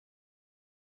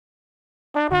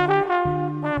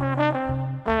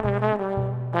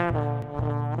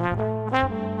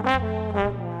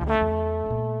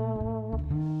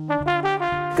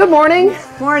Good morning.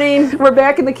 Morning. We're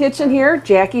back in the kitchen here.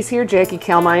 Jackie's here, Jackie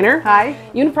Kalminer. Hi.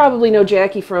 You probably know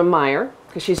Jackie from Meyer,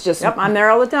 because she's just... Yep, I'm there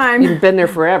all the time. You've been there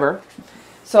forever.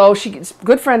 So she's a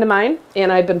good friend of mine,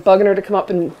 and I've been bugging her to come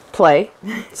up and play.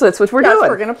 So that's what we're doing.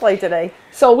 We're going to play today.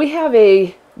 So we have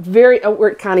a we're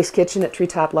at Connie's kitchen at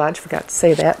Treetop Lodge. Forgot to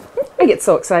say that. I get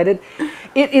so excited.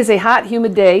 It is a hot,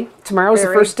 humid day. Tomorrow's the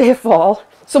first day of fall.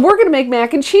 So we're going to make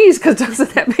mac and cheese, because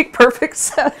doesn't that make perfect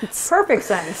sense? Perfect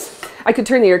sense. I could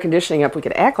turn the air conditioning up. We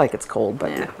could act like it's cold,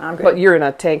 but, yeah, I'm good. But you're in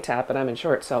a tank top and I'm in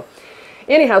shorts. So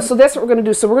anyhow, so that's what we're going to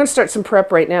do. So we're going to start some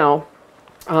prep right now.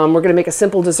 We're going to make a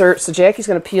simple dessert. So Jackie's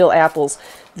going to peel apples.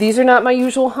 These are not my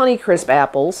usual Honeycrisp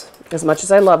apples, as much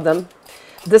as I love them.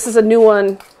 This is a new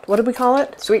one. What did we call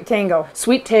it? Sweet Tango.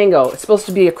 Sweet Tango. It's supposed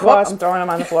to be a cross. Whoop, I'm throwing them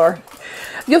on the floor.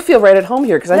 You'll feel right at home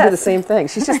here, because I do the same thing.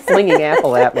 She's just flinging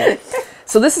apple at me.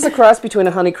 So this is a cross between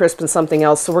a Honeycrisp and something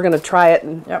else, so we're going to try it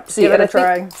and see. Give it and a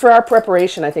try. For our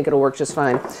preparation, I think it'll work just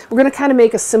fine. We're going to kind of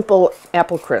make a simple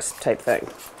apple crisp type thing.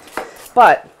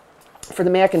 But for the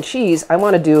mac and cheese, I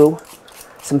want to do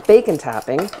some bacon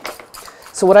topping.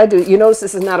 So what I do, you notice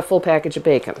this is not a full package of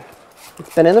bacon.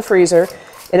 It's been in the freezer,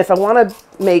 and if I want to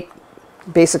make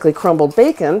basically crumbled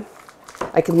bacon,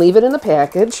 I can leave it in the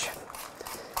package,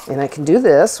 and I can do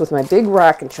this with my big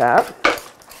rock and chop,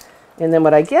 and then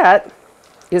what I get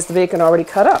is the bacon already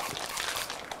cut up.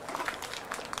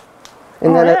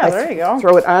 And then there you go.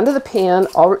 Throw it onto the pan,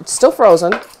 it's still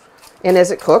frozen, and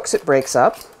as it cooks, it breaks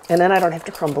up, and then I don't have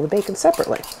to crumble the bacon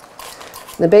separately.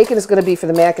 And the bacon is going to be for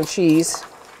the mac and cheese,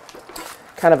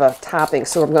 kind of a topping.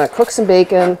 So I'm going to cook some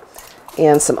bacon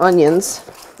and some onions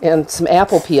and some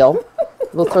apple peel.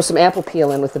 We'll throw some apple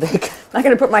peel in with the bacon. I'm not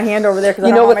going to put my hand over there because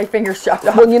I don't want my fingers chopped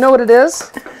off. Well, you know what it is?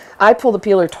 I pull the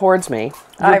peeler towards me.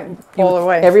 I pull it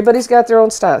away. Everybody's got their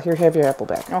own style. Here, have your apple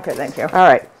back. Okay, thank you. All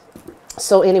right.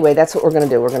 So anyway, that's what we're going to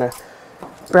do. We're going to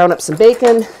brown up some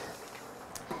bacon,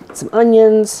 some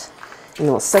onions, and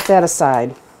we'll set that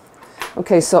aside.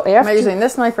 Okay, so after... Am I using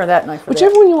this knife or that knife?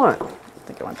 Whichever one you want. I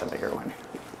think I want the bigger one.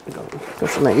 Go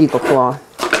for my eagle claw.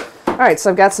 All right,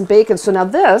 so I've got some bacon. So now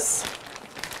this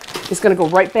is going to go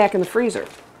right back in the freezer.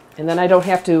 And then I don't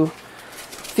have to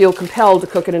feel compelled to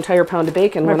cook an entire pound of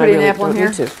bacon when I really don't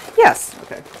need to. Yes.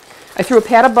 Okay. I threw a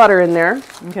pat of butter in there.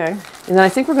 Okay. And then I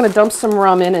think we're going to dump some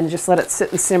rum in and just let it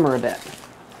sit and simmer a bit.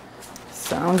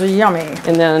 Sounds yummy.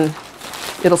 And then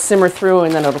it'll simmer through,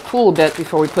 and then it'll cool a bit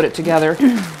before we put it together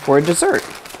for a dessert.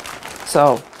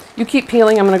 So you keep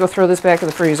peeling. I'm going to go throw this back in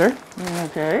the freezer.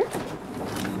 Okay.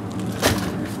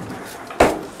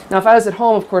 Now, if I was at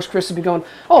home, of course, Chris would be going,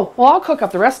 oh, well, I'll cook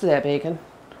up the rest of that bacon.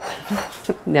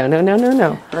 No, no, no, no,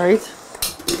 no. Right?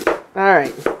 All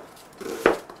right.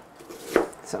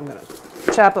 So I'm going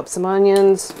to chop up some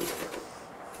onions.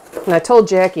 And I told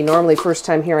Jackie, normally first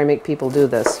time here I make people do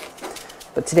this.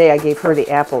 But today I gave her the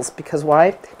apples. Because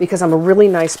why? Because I'm a really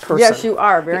nice person. Yes, you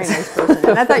are a very nice person.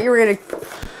 And I thought you were going to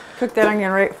cook that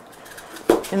onion right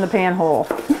in the pan hole.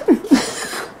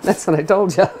 That's what I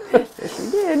told you. Yes,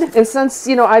 you did. And since,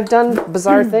 you know, I've done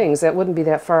bizarre things, that wouldn't be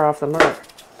that far off the mark.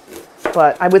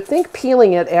 But I would think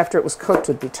peeling it after it was cooked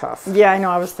would be tough. Yeah, I know.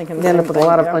 I was thinking the You same end up with thing. a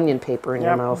lot of onion paper in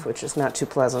your mouth, which is not too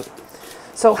pleasant.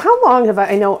 So how long have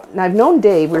I know, and I've known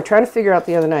Dave, we were trying to figure out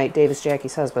the other night, Dave is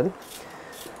Jackie's husband.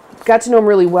 Got to know him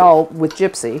really well with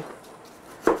Gypsy,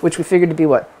 which we figured to be,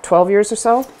 what, 12 years or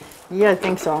so? Yeah, I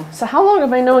think so. So how long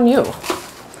have I known you?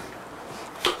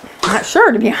 Not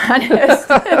sure, to be honest.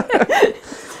 I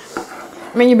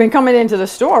mean, you've been coming into the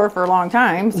store for a long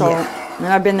time, so and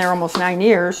I've been there almost 9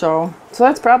 years, so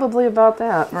that's probably about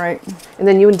that. Right. And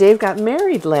then you and Dave got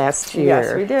married last year.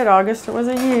 Yes, we did. August was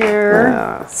a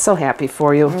year. So happy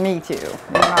for you. Me too.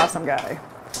 You're an awesome guy.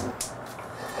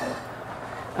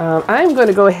 I'm going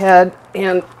to go ahead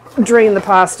and drain the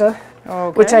pasta,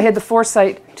 which I had the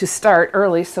foresight to start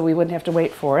early so we wouldn't have to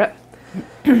wait for it.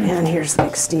 And here's the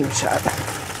big steam shot.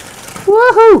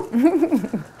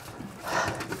 Woohoo!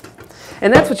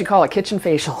 And that's what you call a kitchen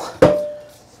facial.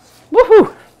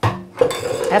 Woohoo!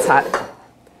 That's hot.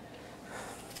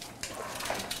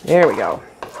 There we go.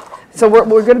 So what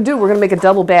we're going to make a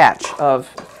double batch of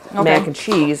mac and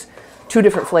cheese, 2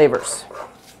 different flavors.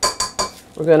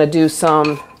 We're going to do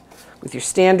some with your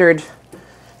standard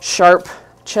sharp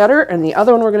cheddar, and the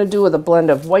other one we're going to do with a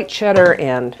blend of white cheddar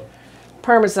and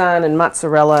Parmesan and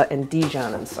mozzarella and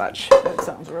Dijon and such. That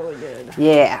sounds really good.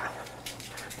 Yeah,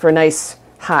 for a nice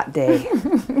hot day.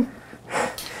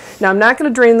 Now I'm not going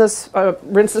to drain this,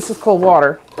 rinse this with cold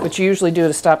water, which you usually do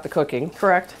to stop the cooking.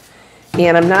 Correct.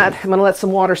 And I'm going to let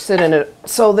some water sit in it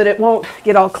so that it won't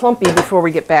get all clumpy before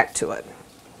we get back to it.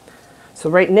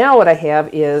 So right now what I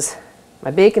have is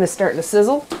my bacon is starting to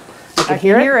sizzle. I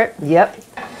can hear it. Yep.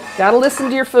 Gotta listen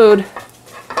to your food.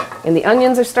 And the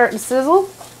onions are starting to sizzle.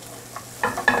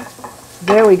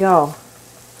 There we go.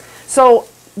 So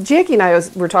Jackie and I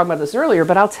were talking about this earlier,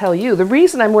 but I'll tell you, the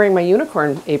reason I'm wearing my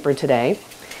unicorn apron today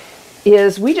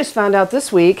is we just found out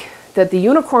this week that the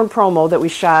unicorn promo that we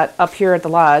shot up here at the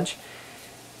lodge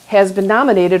has been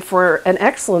nominated for an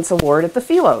Excellence Award at the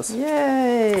Philos.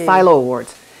 Yay! Philo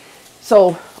Awards.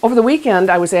 So over the weekend,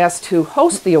 I was asked to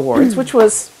host the awards, which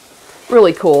was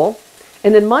really cool.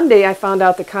 And then Monday, I found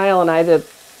out that Kyle and I, the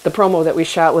promo that we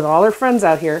shot with all our friends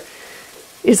out here,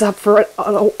 is up for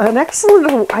an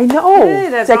excellent. I know. Hey,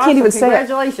 that's I awesome. can't even say it.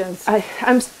 Congratulations.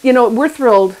 I'm. You know, we're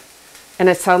thrilled, and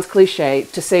it sounds cliche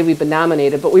to say we've been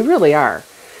nominated, but we really are,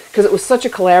 because it was such a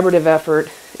collaborative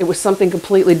effort. It was something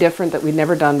completely different that we'd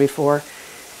never done before,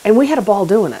 and we had a ball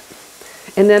doing it.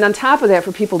 And then on top of that,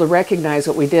 for people to recognize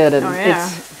what we did, and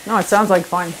No, it sounds like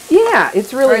fun. yeah,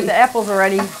 it's really. All right, the apples are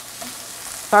ready.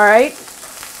 All right.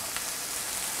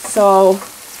 So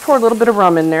pour a little bit of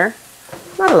rum in there,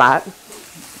 not a lot.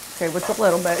 Okay, what's a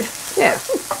little bit? Yeah.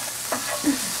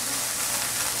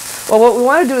 Well, what we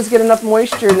want to do is get enough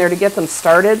moisture in there to get them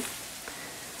started,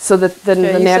 so that then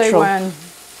the natural. Say when.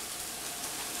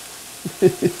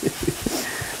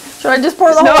 Should I just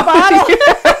pour the whole bottle?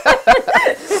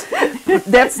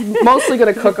 That's mostly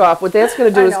going to cook off. What that's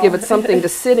going to do is give it something to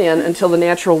sit in until the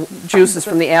natural juices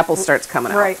from the apple starts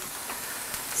coming out. Right.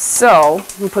 So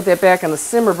we put that back on the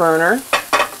simmer burner,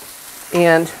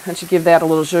 and I should give that a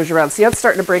little zhuzh around. See how it's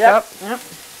starting to break up? Yep.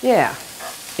 Yeah.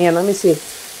 And let me see.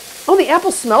 Oh, the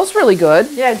apple smells really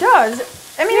good. Yeah, it does.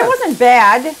 I mean, Yeah. it wasn't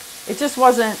bad. It just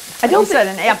wasn't, I don't like you said,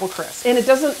 an apple crisp. And it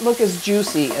doesn't look as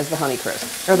juicy as the Honey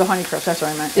Crisp. Or the Honey Crisp, that's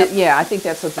what I meant. Yeah, I think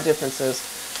that's what the difference is.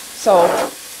 So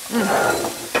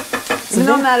Even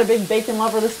though I'm not a big bacon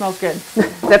lover, this smells good.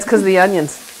 that's because of the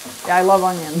onions. Yeah, I love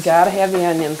onions. Gotta have the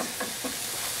onions.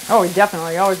 Oh,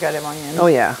 definitely. Always got to have onions. Oh,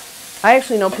 yeah. I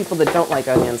actually know people that don't like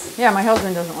onions. Yeah, my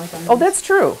husband doesn't like onions. Oh, that's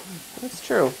true. That's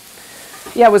true.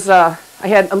 Yeah, it was,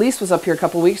 Elise was up here a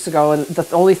couple weeks ago, and the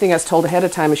only thing I was told ahead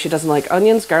of time is she doesn't like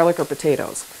onions, garlic, or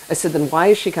potatoes. I said, then why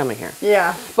is she coming here?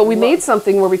 Yeah. But we made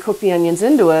something where we cooked the onions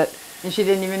into it. And she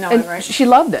didn't even know And it, right? she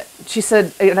loved it. She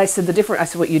said, and I said, I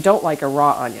said, what you don't like are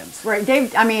raw onions. Right.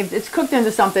 Dave, I mean, if it's cooked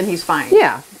into something, he's fine.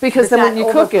 Yeah, because It's then not when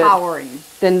you cook it, overpowering.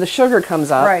 then the sugar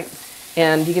comes up. Right.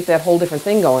 And you get that whole different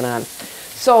thing going on.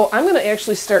 So I'm going to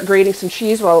actually start grating some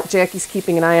cheese while Jackie's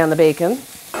keeping an eye on the bacon.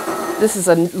 This is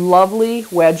a lovely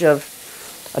wedge of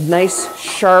a nice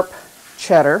sharp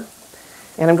cheddar.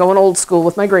 And I'm going old school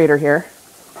with my grater here.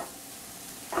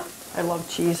 I love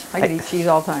cheese. I could eat cheese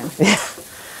all the time.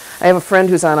 I have a friend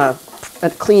who's on a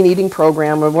clean eating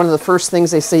program where one of the first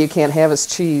things they say you can't have is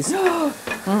cheese. Oh,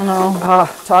 no.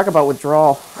 Talk about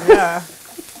withdrawal. Yeah.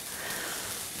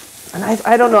 And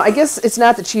I don't know. I guess it's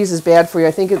not that cheese is bad for you.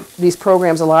 I think these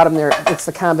programs, a lot of them, it's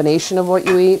the combination of what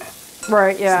you eat.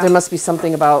 Right, yeah. So there must be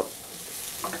something about,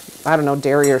 I don't know,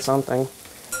 dairy or something.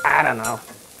 I don't know.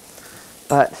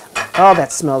 But, oh,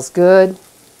 that smells good.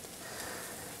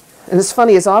 And it's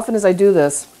funny, as often as I do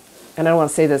this, and I don't want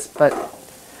to say this, but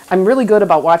I'm really good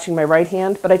about watching my right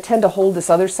hand, but I tend to hold this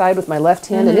other side with my left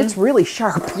hand, and it's really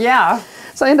sharp. Yeah.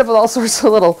 So I end up with all sorts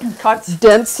of little Cuts.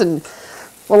 dents and...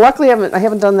 Well, luckily I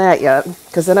haven't done that yet,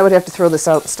 because then I would have to throw this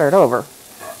out and start over.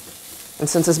 And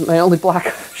since it's my only block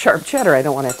of sharp cheddar, I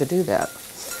don't want to have to do that.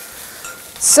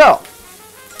 So,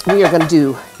 we are going to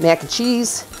do mac and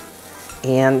cheese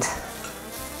and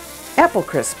apple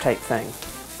crisp type thing.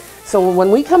 So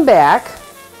when we come back,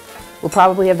 we'll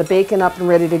probably have the bacon up and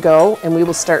ready to go, and we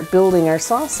will start building our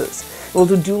sauces. We'll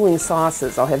do dueling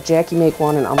sauces. I'll have Jackie make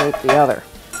one, and I'll make the other.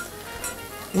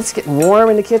 It's getting warm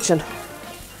in the kitchen.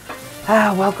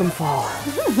 Ah, welcome fall.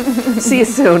 See you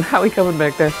soon. How are we coming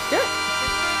back there?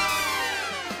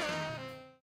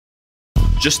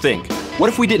 Just think, what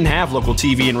if we didn't have local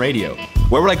TV and radio?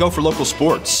 Where would I go for local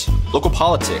sports, local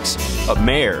politics, a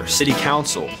mayor, city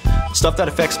council, stuff that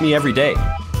affects me every day?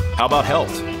 How about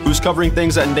health? Who's covering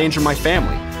things that endanger my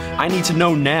family? I need to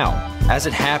know now, as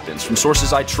it happens, from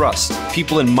sources I trust,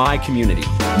 people in my community.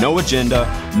 No agenda,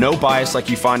 no bias like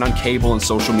you find on cable and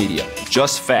social media,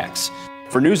 just facts.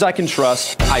 For news I can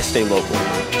trust, I stay local.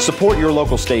 Support your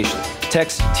local station.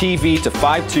 Text TV to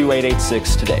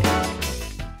 52886 today.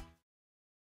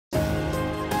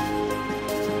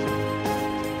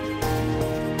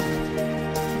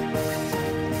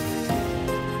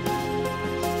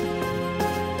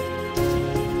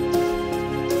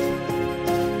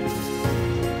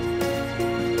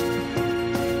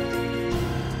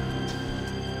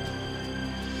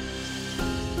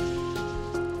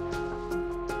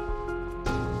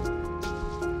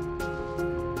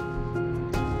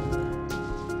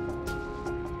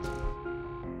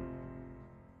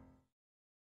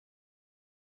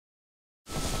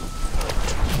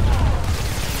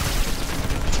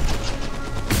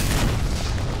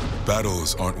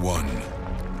 Battles aren't won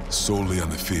solely on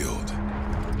the field.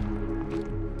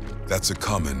 That's a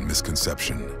common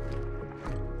misconception.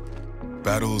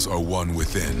 Battles are won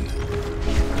within,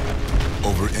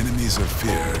 over enemies of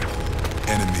fear,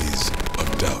 enemies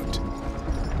of doubt.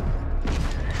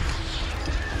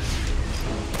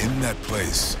 In that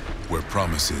place where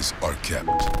promises are kept.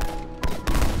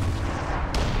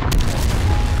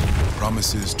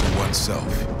 Promises to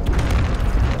oneself.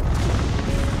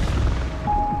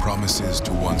 Promises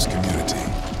to one's community.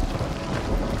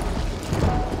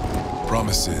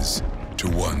 Promises to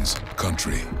one's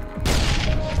country.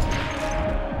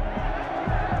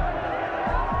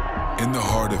 In the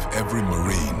heart of every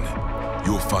Marine,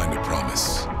 you'll find a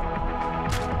promise.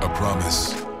 A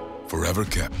promise forever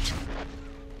kept.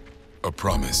 A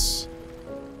promise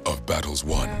of battles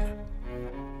won.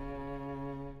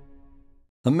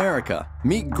 America,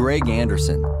 meet Greg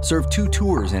Anderson. Served 2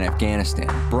 tours in Afghanistan,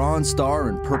 Bronze Star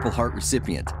and Purple Heart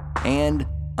recipient, and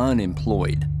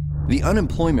unemployed. The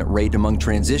unemployment rate among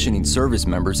transitioning service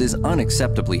members is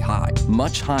unacceptably high,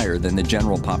 much higher than the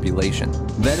general population.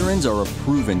 Veterans are a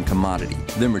proven commodity.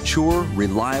 They're mature,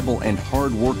 reliable, and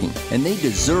hardworking, and they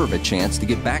deserve a chance to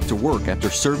get back to work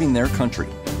after serving their country.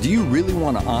 Do you really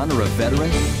want to honor a veteran?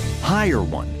 Hire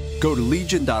one. Go to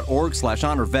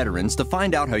legion.org/honor veterans to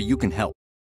find out how you can help.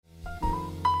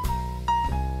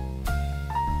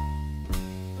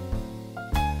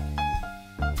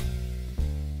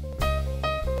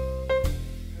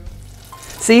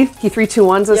 See, he 3, 2,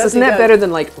 1s us. Yes, Isn't he that does. better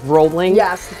than like rolling?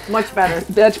 Yes, much better.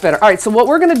 Much better. All right, so what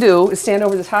we're going to do is stand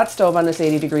over this hot stove on this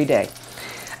 80-degree day.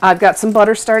 I've got some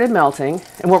butter started melting,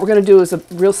 and what we're going to do is a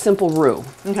real simple roux.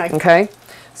 Okay. Okay?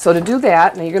 So to do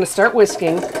that, now you're going to start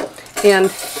whisking,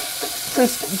 and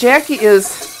since Jackie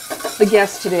is the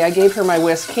guest today, I gave her my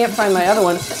whisk, can't find my other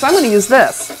one, so I'm going to use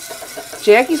this.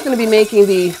 Jackie's going to be making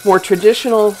the more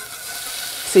traditional,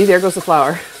 see, there goes the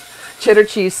flour, cheddar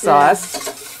cheese sauce.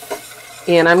 Yeah.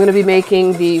 And I'm going to be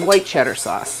making the white cheddar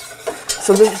sauce.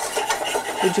 So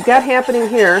what you got happening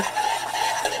here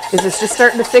is it's just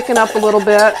starting to thicken up a little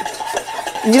bit.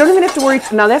 And you don't even have to worry,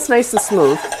 now that's nice and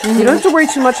smooth. You don't have to worry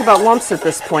too much about lumps at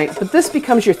this point, but this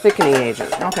becomes your thickening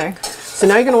agent. Okay. So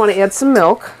now you're going to want to add some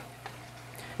milk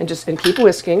and keep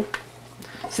whisking.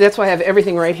 See, that's why I have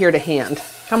everything right here to hand.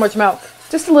 How much milk?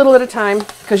 Just a little at a time,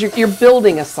 because you're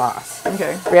building a sauce.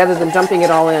 Okay. Rather than dumping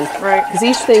it all in. Right. Because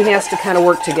each thing has to kind of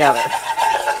work together.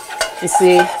 You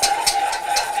see?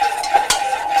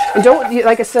 And don't,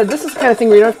 like I said, this is the kind of thing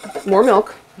where you don't have more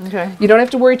milk. Okay. You don't have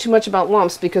to worry too much about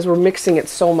lumps because we're mixing it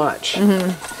so much.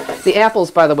 The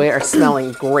apples, by the way, are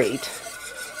smelling great.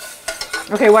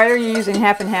 Okay, why are you using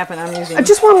half and half and I'm using... I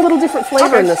just want a little different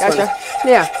flavor in this gotcha. one.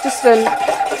 Yeah, just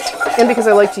and because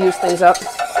I like to use things up.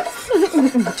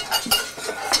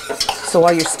 So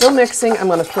while you're still mixing, I'm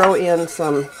going to throw in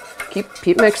some,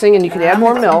 keep mixing, and you can add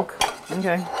more milk.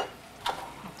 Okay.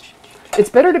 It's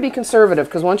better to be conservative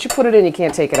because once you put it in, you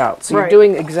can't take it out. So you're Right.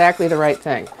 doing exactly the right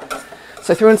thing.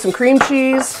 So I threw in some cream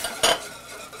cheese.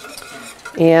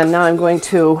 And now I'm going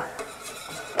to,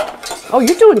 oh,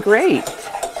 you're doing great.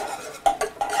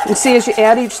 You see, as you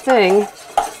add each thing,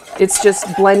 it's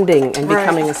just blending and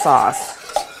becoming a sauce.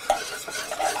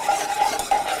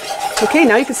 Okay,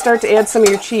 now you can start to add some of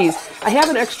your cheese. I have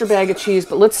an extra bag of cheese,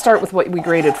 but let's start with what we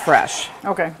grated fresh.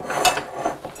 Okay.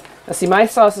 Now see, my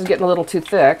sauce is getting a little too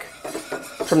thick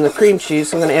from the cream cheese,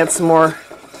 so I'm going to add some more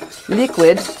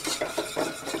liquid.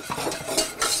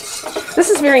 This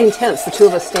is very intense, the two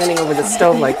of us standing over the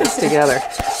stove like this together.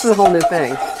 This is a whole new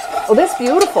thing. Oh, that's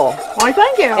beautiful. Why,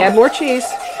 thank you. Add more cheese.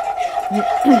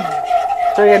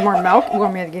 So you add more milk? You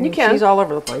want me to get You can. cheese all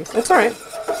over the place? That's all right.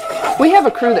 We have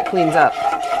a crew that cleans up.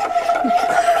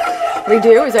 We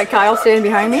do? Is that Kyle standing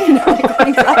behind me?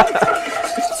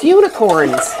 It's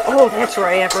unicorns. Oh, that's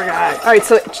right. I forgot. All right,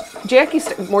 so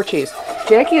more cheese.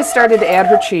 Jackie has started to add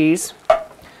her cheese.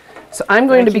 So I'm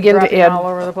going to begin to add... all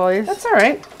over the place. That's all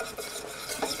right.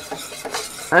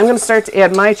 I'm going to start to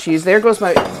add my cheese. There goes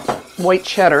my white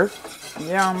cheddar.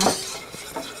 Yum.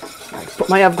 Put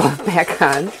my oven back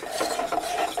on.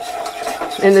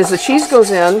 And as the cheese goes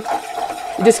in,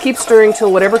 you just keep stirring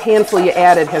till whatever handful you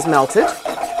added has melted.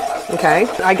 Okay,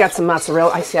 I got some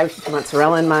mozzarella. I put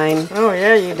mozzarella in mine. Oh,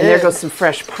 yeah, you did. And there goes some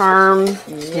fresh parm.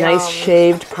 Nice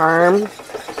shaved parm.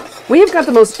 We have got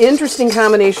the most interesting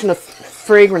combination of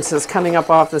fragrances coming up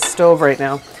off the stove right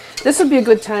now. This would be a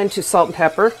good time to salt and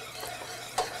pepper.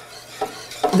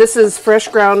 This is fresh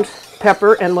ground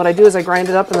pepper, and what I do is I grind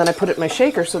it up and then I put it in my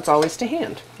shaker so it's always to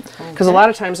hand. Because a lot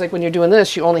of times, like when you're doing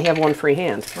this, you only have one free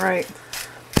hand. Right.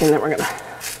 And then we're going to...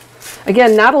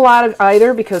 Again, not a lot of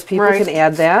either because people can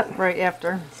add that. Right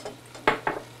after.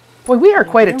 Boy, Boy, we are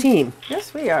quite a team.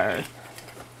 Yes, we are. Am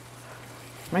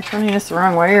I turning this the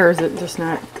wrong way, or is it just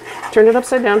not? Turn it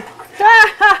upside down.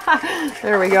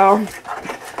 There we go.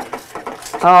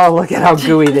 Oh, look at how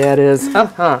gooey that is.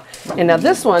 And now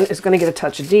this one is going to get a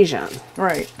touch of Dijon.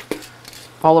 Right.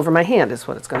 All over my hand is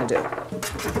what it's going to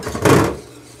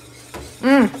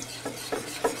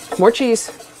do. More cheese.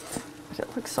 It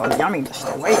looks so yummy just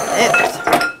the way it is.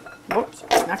 Whoops,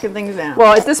 knocking things down.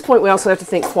 Well, at this point, we also have to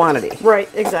think quantity. Right,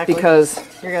 exactly. Because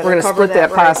we're going to split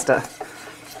that pasta.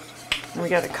 And we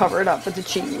got to cover it up with the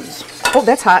cheese. Oh,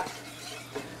 that's hot.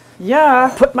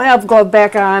 Yeah. Put my elf glove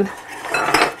back on.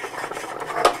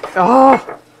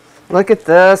 Oh, look at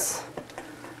this.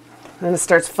 Then it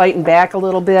starts fighting back a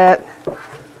little bit.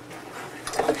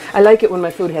 I like it when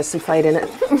my food has some fight in it.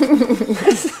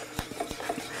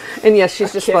 And yes,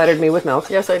 she's just splattered me with milk.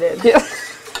 Yes, I did. Yeah.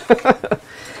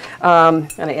 And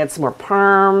I add some more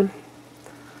parm.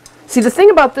 See, the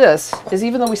thing about this is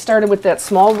even though we started with that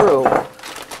small roux,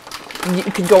 you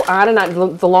could go on and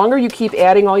on. The longer you keep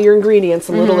adding all your ingredients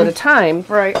a little at a time,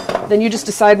 right, then you just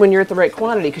decide when you're at the right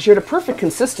quantity because you're at a perfect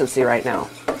consistency right now.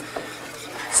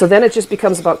 So then it just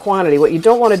becomes about quantity. What you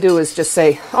don't want to do is just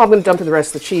say, oh, I'm going to dump in the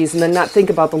rest of the cheese and then not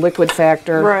think about the liquid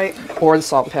factor or the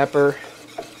salt and pepper.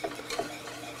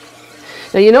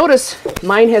 Now you notice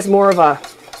mine has more of a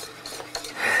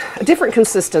different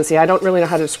consistency. I don't really know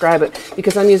how to describe it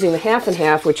because I'm using the half and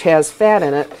half, which has fat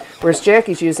in it, whereas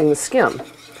Jackie's using the skim.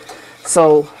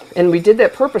 So, and we did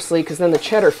that purposely because then the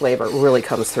cheddar flavor really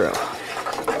comes through.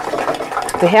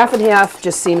 The half and half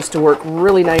just seems to work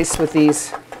really nice with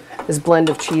this blend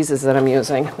of cheeses that I'm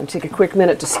using. I'm going to take a quick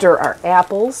minute to stir our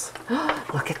apples.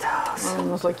 Look at those. Oh,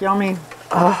 those look yummy.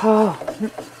 Oh.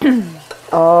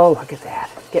 Oh, look at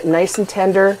that. Getting nice and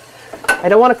tender. I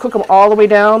don't want to cook them all the way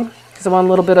down because I want a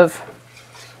little bit of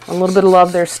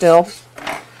love there still.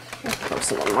 Throw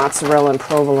some mozzarella and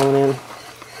provolone in.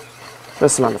 Throw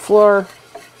some on the floor.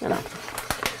 You know.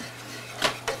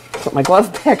 Put my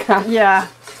glove back on. Yeah.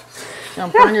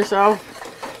 Don't burn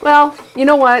yourself. Well, you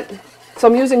know what? So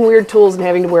I'm using weird tools and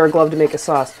having to wear a glove to make a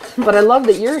sauce. But I love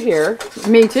that you're here.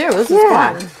 Me too. This is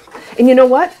fun. And you know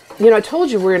what? You know, I told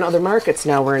you we're in other markets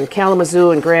now. We're in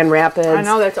Kalamazoo and Grand Rapids. I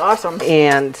know, that's awesome.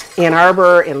 And Ann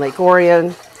Arbor and Lake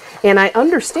Orion. And I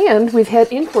understand we've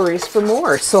had inquiries for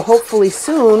more. So hopefully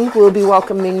soon we'll be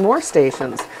welcoming more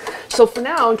stations. So for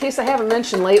now, in case I haven't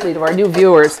mentioned lately to our new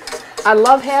viewers, I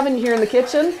love having you here in the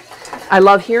kitchen. I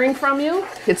love hearing from you.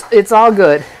 It's all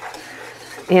good.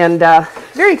 And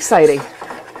very exciting.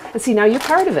 And see, now you're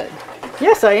part of it.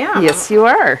 Yes, I am. Yes, you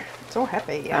are. So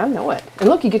happy. I know it. And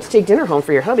look, you get to take dinner home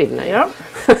for your hubby tonight. Yep.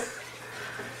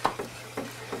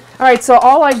 All right, so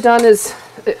all I've done is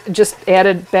just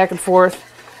added back and forth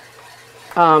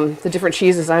the different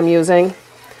cheeses I'm using.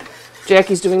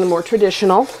 Jackie's doing the more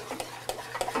traditional.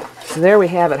 So there we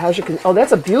have it. Oh,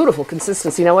 that's a beautiful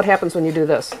consistency. Now what happens when you do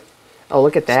this? Oh,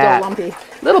 look at that. Still lumpy.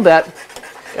 A little bit.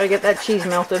 Gotta get that cheese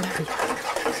melted.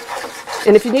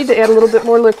 And if you need to add a little bit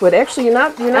more liquid, actually you're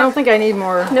not. I don't think I need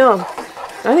more. No.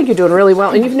 I think you're doing really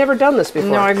well. And you've never done this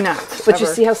before. No, I've not. But you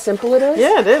see how simple it is?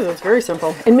 Yeah, it is. It's very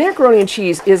simple. And macaroni and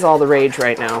cheese is all the rage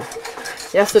right now.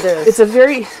 Yes, it is. It's a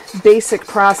very basic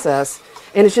process.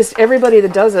 And it's just everybody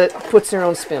that does it puts their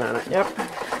own spin on it. Yep.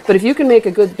 But if you can make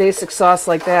a good basic sauce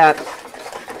like that,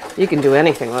 you can do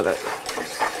anything with it.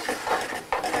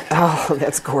 Oh,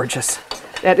 that's gorgeous.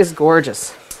 That is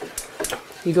gorgeous.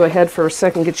 You go ahead for a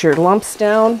second, get your lumps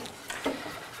down.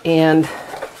 And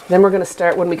then we're going to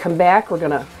start, when we come back, we're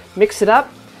going to mix it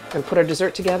up and put our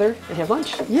dessert together and have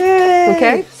lunch. Yay!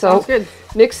 Okay, so sounds good.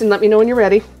 Mix and let me know when you're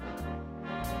ready.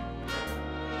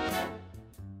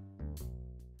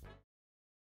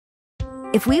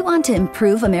 If we want to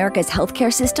improve America's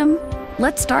healthcare system,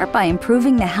 let's start by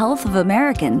improving the health of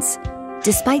Americans.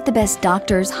 Despite the best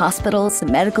doctors, hospitals,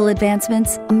 and medical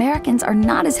advancements, Americans are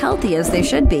not as healthy as they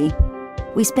should be.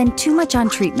 We spend too much on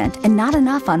treatment and not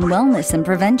enough on wellness and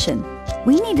prevention.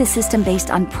 We need a system based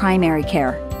on primary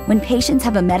care. When patients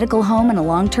have a medical home and a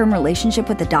long-term relationship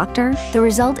with a doctor, the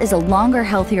result is a longer,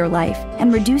 healthier life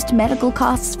and reduced medical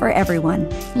costs for everyone.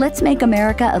 Let's make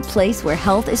America a place where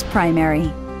health is primary.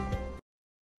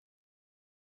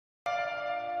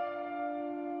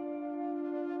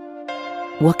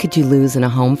 What could you lose in a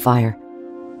home fire?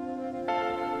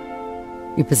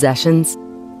 Your possessions?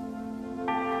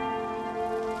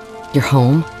 Your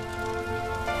home?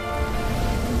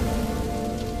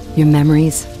 Your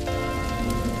memories?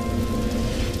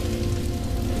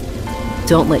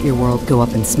 Don't let your world go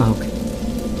up in smoke.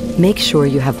 Make sure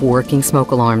you have working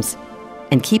smoke alarms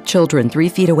and keep children 3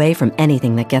 feet away from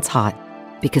anything that gets hot,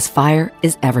 because fire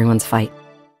is everyone's fight.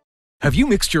 Have you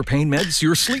mixed your pain meds,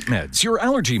 your sleep meds, your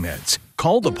allergy meds?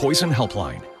 Call the Poison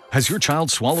Helpline. Has your child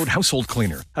swallowed household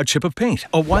cleaner, a chip of paint,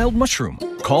 a wild mushroom?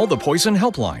 Call the Poison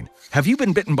Helpline. Have you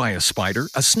been bitten by a spider,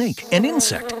 a snake, an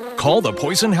insect? Call the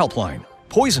Poison Helpline.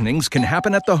 Poisonings can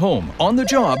happen at the home, on the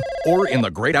job, or in the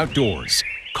great outdoors.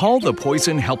 Call the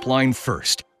Poison Helpline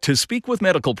first to speak with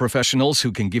medical professionals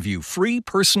who can give you free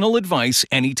personal advice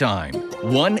anytime.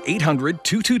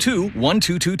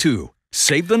 1-800-222-1222.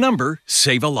 Save the number,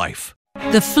 save a life.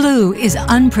 The flu is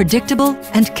unpredictable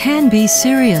and can be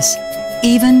serious,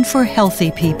 even for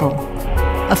healthy people.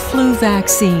 A flu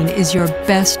vaccine is your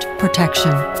best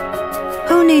protection.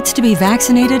 Who needs to be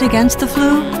vaccinated against the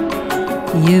flu?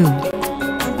 You.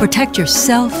 Protect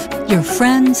yourself, your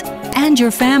friends, and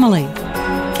your family.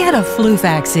 Get a flu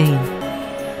vaccine.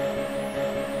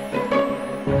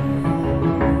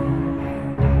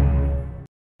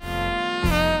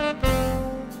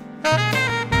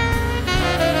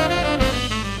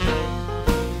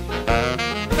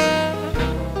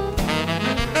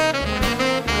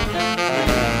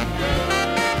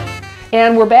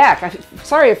 And we're back.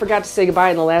 Sorry I forgot to say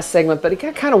goodbye in the last segment, but it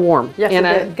got kind of warm. Yes, and it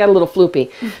I did. got a little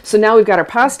floopy. So now we've got our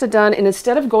pasta done, and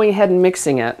instead of going ahead and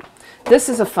mixing it, this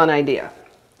is a fun idea.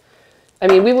 I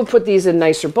mean, we would put these in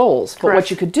nicer bowls, but Correct.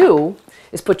 what you could do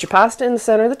is put your pasta in the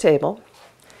center of the table,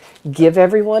 give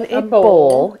everyone a bowl.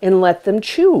 bowl, and let them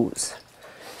choose.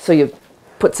 So you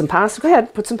put some pasta, go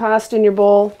ahead, put some pasta in your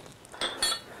bowl,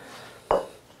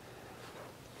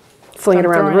 fling it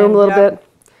around the room a little bit.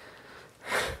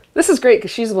 This is great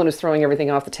because she's the one who's throwing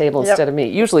everything off the table instead of me.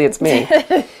 Usually it's me.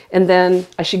 And then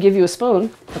I should give you a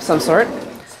spoon of some sort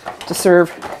to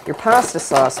serve your pasta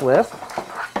sauce with.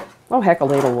 Oh, heck, a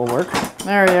ladle will work.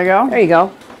 There you go. There you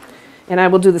go. And I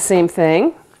will do the same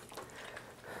thing.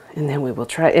 And then we will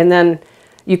try. And then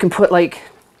you can put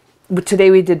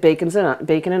today we did bacon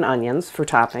and onions for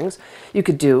toppings. You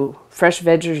could do fresh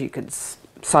veggies. You could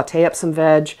saute up some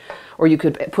veg, or you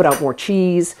could put out more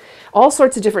cheese. All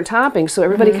sorts of different toppings, so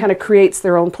everybody kind of creates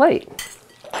their own plate.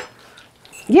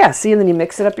 Yeah, see, and then you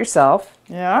mix it up yourself,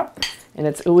 Yeah. and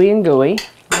it's ooey and gooey.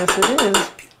 Yes, it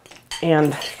is.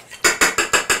 And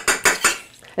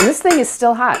this thing is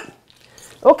still hot.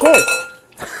 Okay.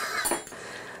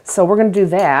 So we're going to do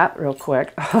that real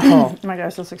quick. Oh, Oh my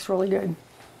gosh, this looks really good.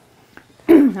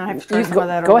 I have to try some of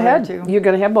that go over there, ahead. too. You're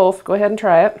going to have both. Go ahead and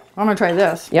try it. I'm going to try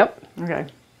this. Yep. Okay.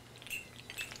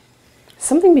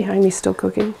 Something behind me still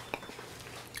cooking?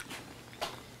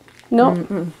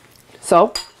 No.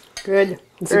 So? Good.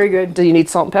 Very good. Do you need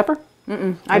salt and pepper?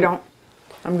 I don't.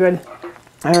 I'm good.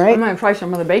 All right. I'm going to try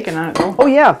some of the bacon on it, though. Oh,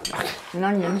 yeah. And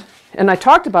onions. And I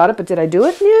talked about it, but did I do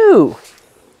it? No.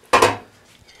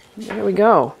 There we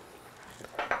go.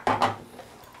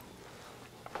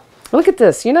 Look at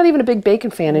this. You're not even a big bacon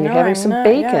fan, and you're having some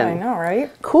bacon. Yeah, I know, right?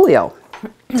 Coolio.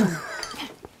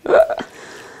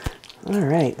 All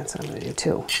right, that's what I'm going to do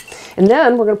too. And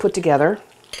then we're going to put together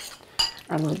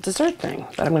our little dessert thing.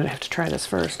 But I'm going to have to try this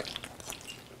first.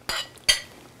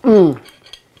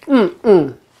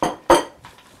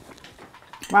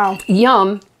 Wow.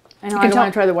 Yum. I know, You I can want tell-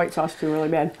 to try the white sauce, too, really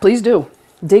bad. Please do.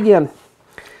 Dig in.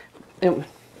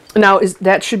 Now,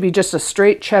 that should be just a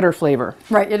straight cheddar flavor.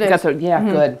 Right, it is. Got the, yeah,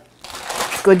 good.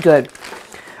 Good, good.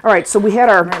 All right, so we had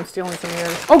our... I'm stealing some of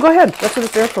yours. Oh, go ahead. That's what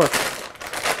it's there for.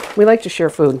 We like to share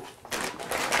food.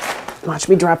 Watch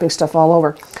me dropping stuff all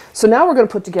over. So now we're going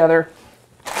to put together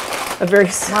a very,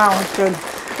 Wow, that's good.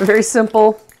 a very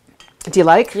simple... Do you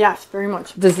like? Yes, very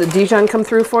much. Does the Dijon come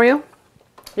through for you?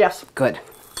 Yes. Good.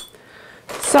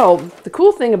 So the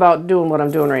cool thing about doing what I'm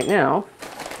doing right now,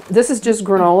 this is just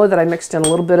granola that I mixed in a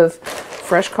little bit of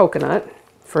fresh coconut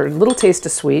for a little taste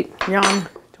of sweet. Yum. Want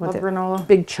Love that granola.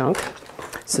 big chunk.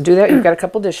 So do that. You've got a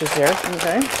couple dishes there.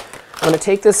 Okay. I'm going to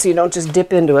take this so you don't just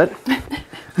dip into it.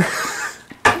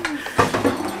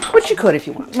 Which you could if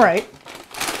you want. Right.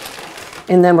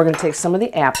 And then we're going to take some of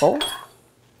the apple.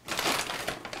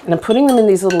 And I'm putting them in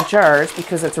these little jars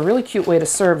because it's a really cute way to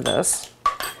serve this.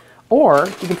 Or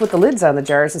you can put the lids on the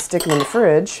jars and stick them in the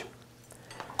fridge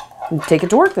and take it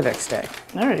to work the next day.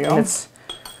 There you go.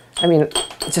 And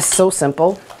it's just so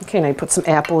simple. Okay, now you put some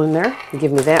apple in there and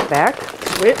give me that back.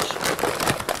 Which?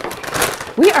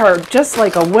 We are just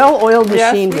like a well-oiled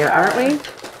Yes, machine we here, are. aren't we?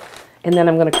 And then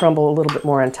I'm going to crumble a little bit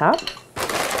more on top.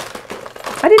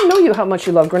 I didn't know how much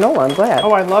you love granola. I'm glad.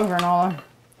 Oh, I love granola.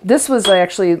 This was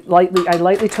actually I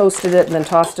lightly toasted it and then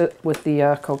tossed it with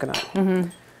the coconut. Mm-hmm.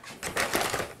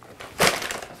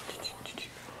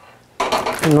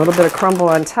 And a little bit of crumble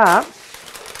on top.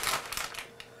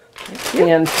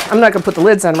 And I'm not going to put the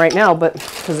lids on right now, but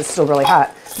because it's still really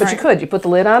hot. But you Right. could. You put the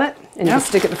lid on it, and you Yep. can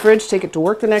stick it in the fridge, take it to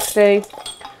work the next day.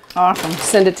 Awesome.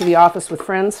 Send it to the office with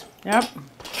friends. Yep.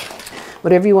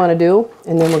 Whatever you want to do.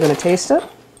 And then we're going to taste it.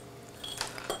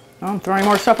 Oh, I'm throwing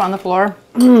more stuff on the floor.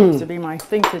 Seems to be my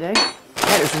thing today.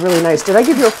 That is really nice. Did I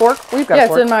give you a fork? We've got a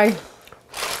fork. It's in my...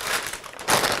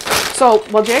 So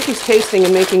while Jackie's tasting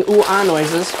and making ooh-ah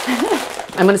noises,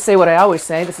 I'm going to say what I always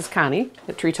say. This is Connie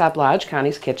at Treetop Lodge,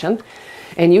 Connie's Kitchen.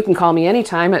 And you can call me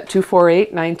anytime at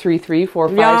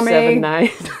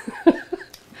 248-933-4579.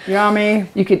 Yummy.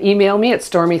 You can email me at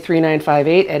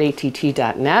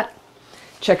stormy3958@att.net.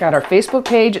 Check out our Facebook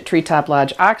page at Treetop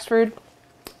Lodge Oxford.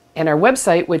 And our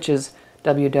website, which is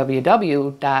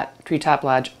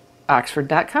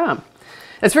www.treetoplodgeoxford.com.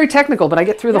 It's very technical, but I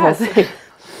get through the whole thing.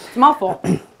 It's a mouthful.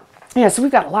 Yeah, so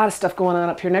we've got a lot of stuff going on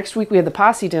up here. Next week we have the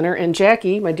posse dinner, and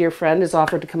Jackie, my dear friend, has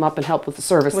offered to come up and help with the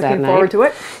service that night. Looking forward to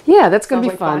it. Yeah, that's going to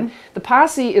be Sounds fun. like fun. The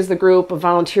posse is the group of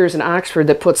volunteers in Oxford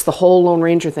that puts the whole Lone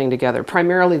Ranger thing together,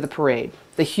 primarily the parade,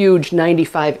 the huge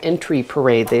 95 entry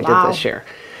parade they did this year.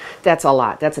 That's a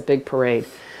lot. That's a big parade.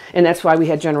 And that's why we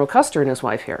had General Custer and his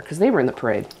wife here, because they were in the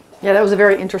parade. Yeah, that was a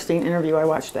very interesting interview. I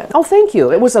watched that. Oh, thank you.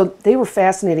 They were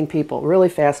fascinating people, really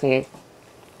fascinating.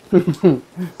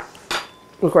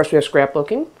 Of course, we have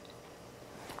scrapbooking.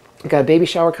 We've got a baby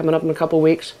shower coming up in a couple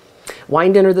weeks.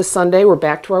 Wine dinner this Sunday. We're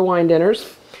back to our wine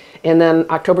dinners. And then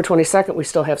October 22nd, we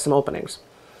still have some openings.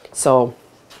 So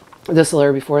this will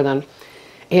air before then.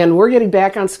 And we're getting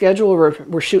back on schedule.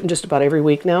 We're shooting just about every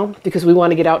week now because we want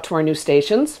to get out to our new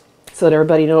stations so that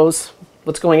everybody knows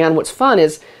what's going on. What's fun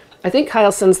is, I think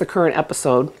Kyle sends the current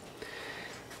episode,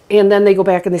 and then they go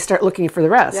back and they start looking for the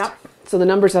rest. Yep. So the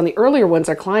numbers on the earlier ones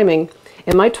are climbing,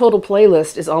 and my total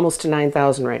playlist is almost to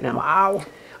 9,000 right now. Wow.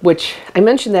 Which I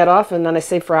mention that often, and I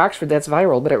say for Oxford that's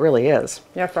viral, but it really is.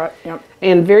 Yeah, yep.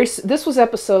 And this is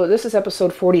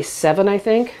episode 47, I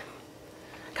think.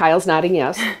 Kyle's nodding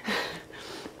yes.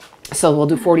 So we'll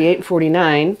do 48 and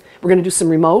 49. We're going to do some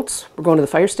remotes. We're going to the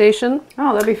fire station.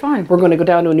 Oh, that'd be fun. We're going to go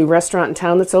down to a new restaurant in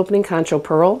town that's opening, Concho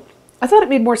Pearl. I thought it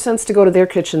made more sense to go to their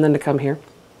kitchen than to come here.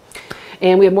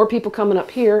 And we have more people coming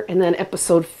up here. And then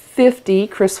episode 50,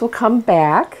 Chris will come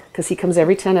back because he comes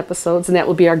every 10 episodes, and that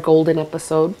will be our golden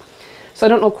episode. So I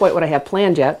don't know quite what I have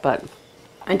planned yet, but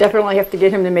I definitely have to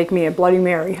get him to make me a Bloody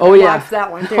Mary. Oh, yeah. Watch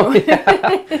that one, too. Oh,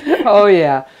 yeah. Oh,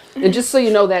 yeah. And just so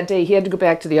you know, that day he had to go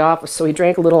back to the office, so he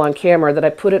drank a little on camera that I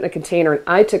put it in a container, and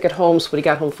I took it home, so when he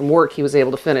got home from work, he was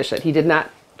able to finish it. He did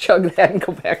not chug that and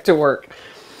go back to work.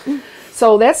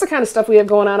 So that's the kind of stuff we have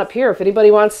going on up here. If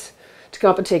anybody wants to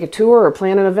come up and take a tour or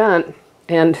plan an event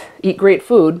and eat great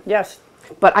food. Yes.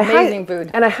 But amazing food.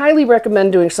 And I highly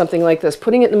recommend doing something like this,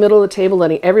 putting it in the middle of the table,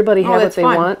 letting everybody have what they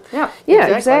want. Yeah,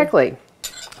 exactly.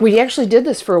 We actually did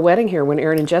this for a wedding here when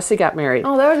Aaron and Jesse got married.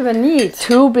 Oh, that would have been neat.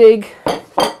 2 big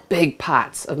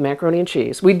pots of macaroni and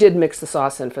cheese. We did mix the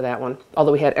sauce in for that one,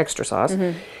 although we had extra sauce.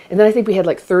 And then I think we had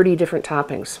like 30 different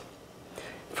toppings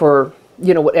for,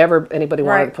 you know, whatever anybody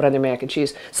wanted to put on their mac and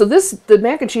cheese. So the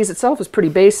mac and cheese itself is pretty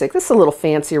basic. This is a little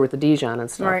fancier with the Dijon and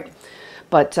stuff. Right.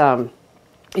 But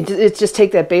it's just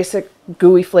take that basic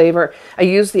gooey flavor. I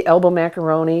used the elbow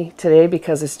macaroni today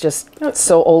because it's just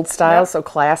so old style, so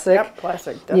classic. Yep,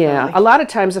 classic, definitely. Yeah, a lot of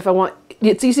times if I want,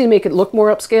 it's easy to make it look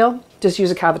more upscale, just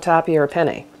use a cavatappi or a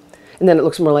penne. And then it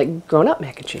looks more like grown-up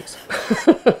mac and cheese.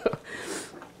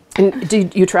 And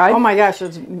did you try? Oh my gosh,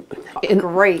 it's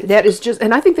great. That is just,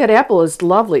 and I think that apple is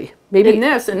lovely. Maybe in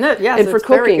this, yes, and for it's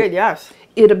very cooking, good, yes.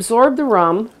 It absorbed the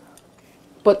rum,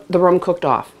 but the rum cooked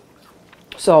off.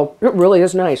 So it really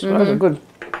is nice. That was a good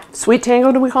sweet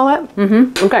tango. Do we call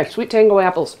that? Okay, sweet tango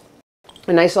apples,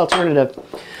 a nice alternative.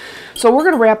 So we're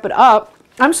going to wrap it up.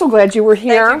 I'm so glad you were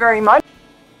here. Thank you very much.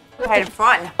 I had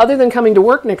fun. Other than coming to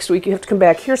work next week, you have to come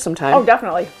back here sometime. Oh,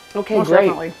 definitely. Okay, most great.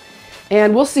 Definitely.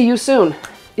 And we'll see you soon.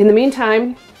 In the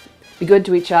meantime, be good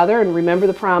to each other and remember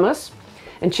the promise.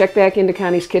 And check back into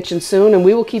Connie's Kitchen soon, and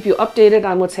we will keep you updated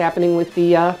on what's happening with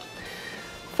the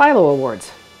Philo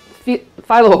Awards.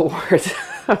 Philo Awards.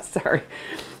 I'm sorry.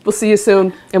 We'll see you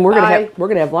soon, and we're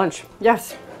gonna have lunch.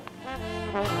 Yes.